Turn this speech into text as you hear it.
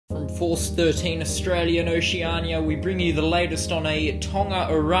From Force 13 Australia and Oceania, we bring you the latest on a Tonga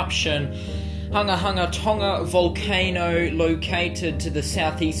eruption. Tonga-Hunga Tonga volcano located to the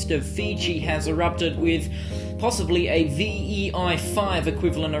southeast of Fiji has erupted with possibly a VEI5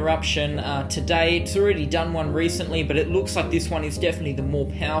 equivalent eruption today. It's already done one recently, but it looks like this one is definitely the more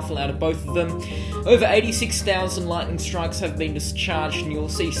powerful out of both of them. Over 86,000 lightning strikes have been discharged, and you'll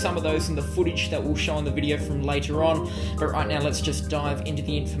see some of those in the footage that we'll show in the video from later on. But right now, let's just dive into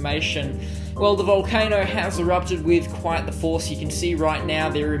the information. Well, the volcano has erupted with quite the force. You can see right now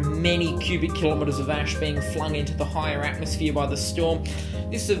there are many cubic kilometers of ash being flung into the higher atmosphere by the storm.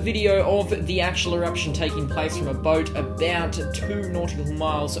 This is a video of the actual eruption taking place from a boat about 2 nautical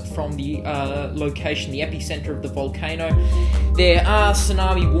miles from the location, the epicenter of the volcano. There are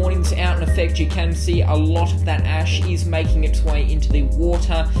tsunami warnings out in effect. You can see a lot of that ash is making its way into the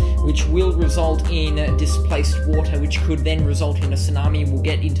water, which will result in displaced water, which could then result in a tsunami. We'll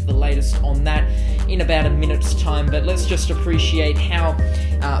get into the latest on that in about a minute's time, but let's just appreciate how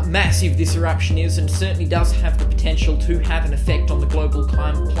massive this eruption is, and certainly does have the potential to have an effect on the global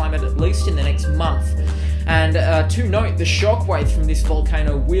climate, at least in the next month. And to note, the shockwave from this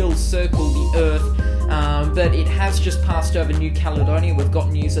volcano will circle the Earth, but it has just passed over New Caledonia. We've got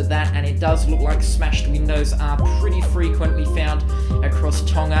news of that, and it does look like smashed windows are pretty frequently found across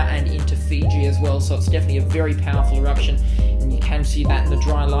Tonga and into Fiji as well, so it's definitely a very powerful eruption, and you can see that in the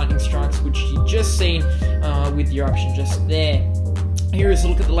dry lightning strikes, which you've just seen with the eruption just there. Here is a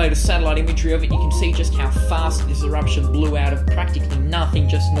look at the latest satellite imagery of it. You can see just how fast this eruption blew out of practically nothing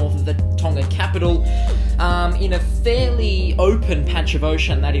just north of the Tonga capital, in a fairly open patch of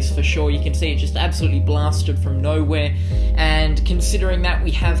ocean, that is for sure. You can see it just absolutely blasted from nowhere, and considering that we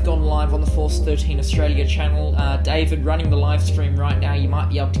have gone live on the Force 13 Australia channel, David running the live stream right now, you might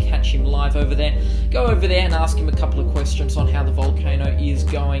be able to catch him live over there. Go over there and ask him a couple of questions on how the volcano is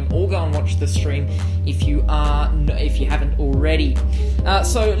going, or go and watch the stream if you haven't already.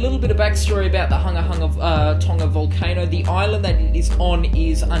 So a little bit of backstory about the Tonga volcano. The island that it is on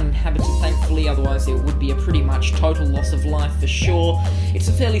is uninhabited, thankfully, otherwise there would be a pretty much total loss of life for sure. It's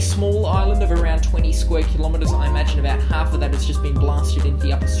a fairly small island of around 20 square kilometers. I imagine about half of that has just been blasted into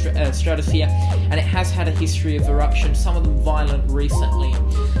the upper stratosphere, and it has had a history of eruption, some of them violent recently.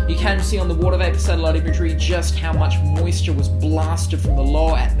 You can see on the water vapor satellite imagery just how much moisture was blasted from the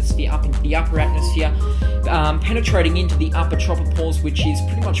lower atmosphere up into the upper atmosphere, penetrating into the upper tropopause, which is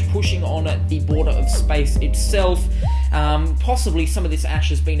pretty much pushing on at the border of space itself. Possibly some of this ash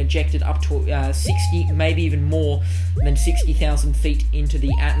has been ejected up to 60, maybe even more than 60,000 feet into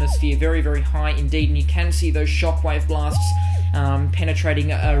the atmosphere. Very, very high indeed, and you can see those shockwave blasts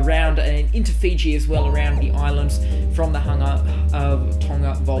penetrating around and into Fiji as well, around the islands from the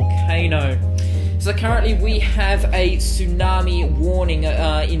Tonga volcano. So currently we have a tsunami warning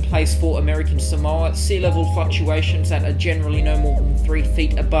in place for American Samoa. Sea level fluctuations that are generally no more than 3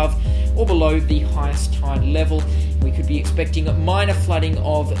 feet above or below the highest tide level. We could be expecting minor flooding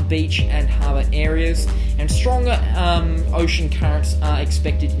of beach and harbour areas, and stronger ocean currents are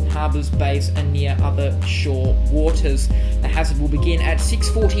expected in harbours, bays and near other shore waters. The hazard will begin at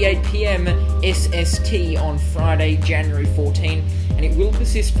 6:48 PM SST on Friday, January 14, and it will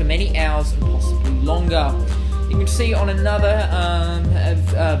persist for many hours and possibly longer. You can see on another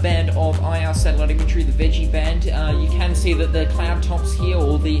band of IR satellite imagery, the Veggie band, you can see that the cloud tops here,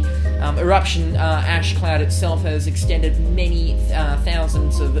 or the eruption ash cloud itself, has extended many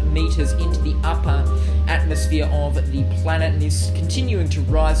thousands of meters into the upper atmosphere of the planet, and is continuing to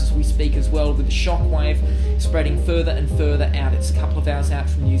rise as we speak as well, with the shockwave spreading further and further out. It's a couple of hours out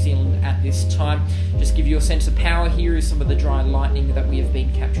from New Zealand at this time. Just to give you a sense of power, here is some of the dry lightning that we have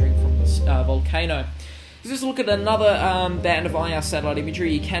been capturing from this volcano. Let's just look at another band of IR satellite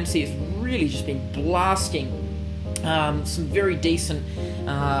imagery. You can see it's really just been blasting some very decent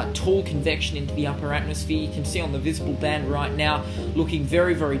tall convection into the upper atmosphere. You can see on the visible band right now, looking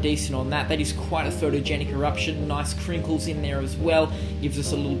very, very decent on that. That is quite a photogenic eruption. Nice crinkles in there as well. Gives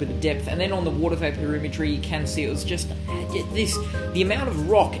us a little bit of depth. And then on the water vapor imagery, you can see it was just the amount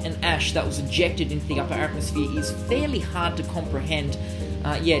of rock and ash that was ejected into the upper atmosphere is fairly hard to comprehend.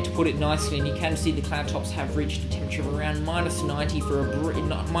 To put it nicely, and you can see the cloud tops have reached a temperature of around minus 90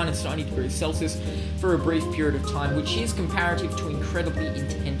 degrees Celsius for a brief period of time, which is comparative to incredibly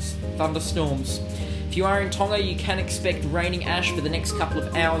intense thunderstorms. If you are in Tonga, you can expect raining ash for the next couple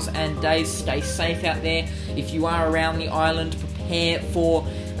of hours and days. Stay safe out there. If you are around the island, prepare for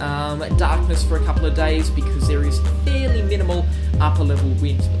darkness for a couple of days, because there is fairly minimal upper level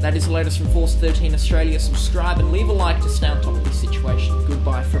winds. But that is the latest from Force 13 Australia. Subscribe and leave a like to stay on top of this situation.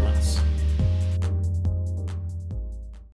 Goodbye from us.